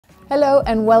Hello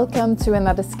and welcome to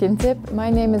another Skin Tip. My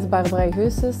name is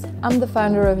Geusens. I'm the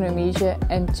founder of Nomige,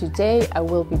 and today I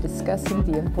will be discussing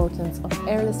the importance of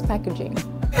airless packaging.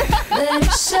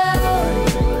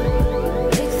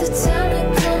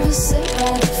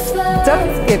 Don't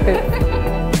skip it!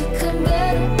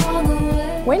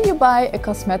 When you buy a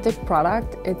cosmetic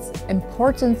product, it's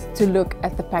important to look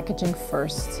at the packaging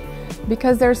first,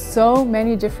 because there's so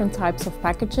many different types of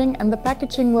packaging, and the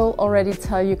packaging will already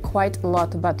tell you quite a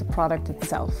lot about the product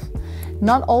itself.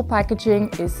 Not all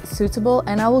packaging is suitable,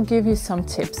 and I will give you some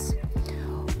tips.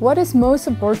 What is most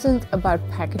important about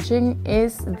packaging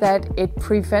is that it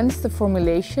prevents the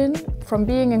formulation from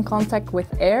being in contact with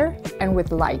air and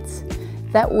with light.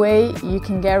 That way you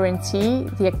can guarantee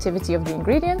the activity of the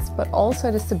ingredients, but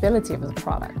also the stability of the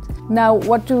product. Now,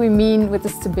 what do we mean with the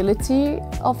stability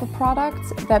of a product?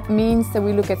 That means that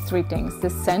we look at three things: the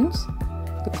scent,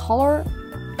 the color,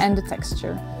 and the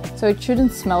texture. So it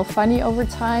shouldn't smell funny over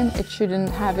time, it shouldn't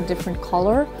have a different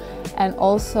color, and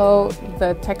also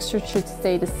the texture should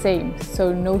stay the same,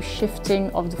 so no shifting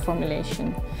of the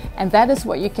formulation. And that is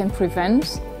what you can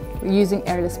prevent using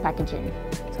airless packaging.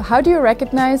 So how do you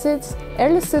recognize it?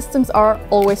 Airless systems are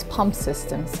always pump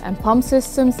systems, and pump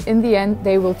systems, in the end,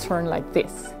 they will turn like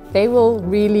this. They will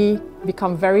really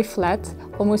become very flat,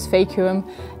 almost vacuum,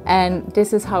 and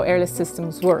this is how airless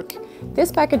systems work.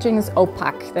 This packaging is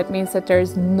opaque. That means that there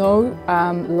is no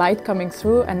light coming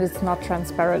through, and it's not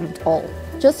transparent at all.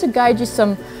 Just to guide you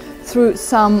through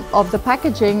some of the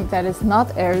packaging that is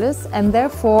not airless, and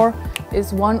therefore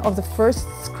is one of the first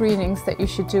screenings that you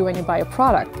should do when you buy a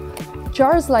product.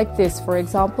 Jars like this, for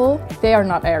example, they are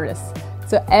not airless.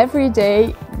 So every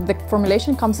day the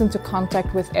formulation comes into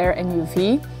contact with air and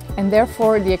UV, and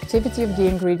therefore the activity of the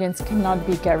ingredients cannot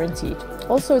be guaranteed.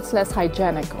 Also, it's less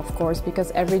hygienic, of course,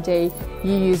 because every day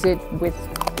you use it with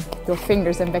your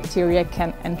fingers and bacteria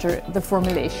can enter the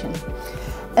formulation.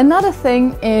 Another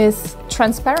thing is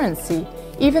transparency.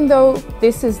 Even though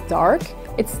this is dark,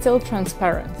 it's still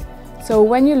transparent. So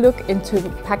when you look into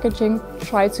packaging,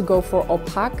 try to go for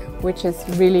opaque, which is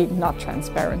really not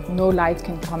transparent. No light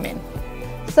can come in.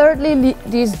 Thirdly,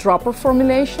 these dropper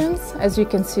formulations, as you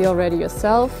can see already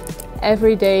yourself,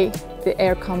 every day the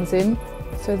air comes in,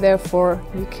 so therefore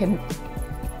you can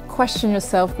question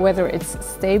yourself whether it's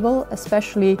stable,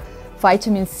 especially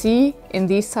vitamin C in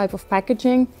these type of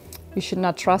packaging. You should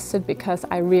not trust it, because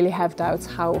I really have doubts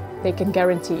how they can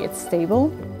guarantee it's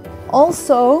stable.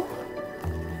 Also,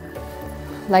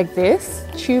 like this,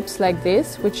 tubes like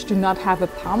this, which do not have a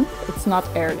pump, it's not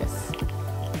airless.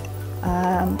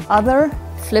 Other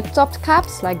flip-topped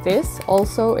caps like this,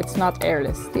 also it's not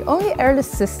airless. The only airless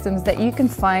systems that you can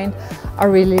find are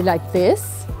really like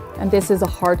this, and this is a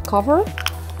hard cover.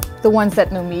 The ones that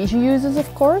Nomige uses,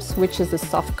 of course, which is a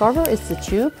soft cover, is the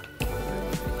tube.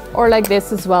 Or like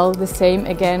this as well, the same.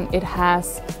 Again, it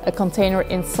has a container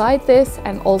inside this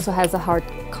and also has a hard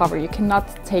cover. You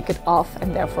cannot take it off,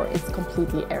 and therefore it's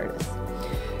completely airless.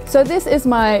 So this is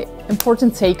my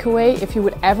important takeaway. If you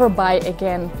would ever buy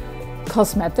again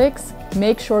cosmetics,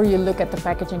 make sure you look at the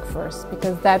packaging first,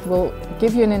 because that will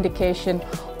give you an indication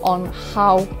on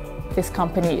how this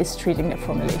company is treating their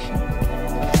formulation.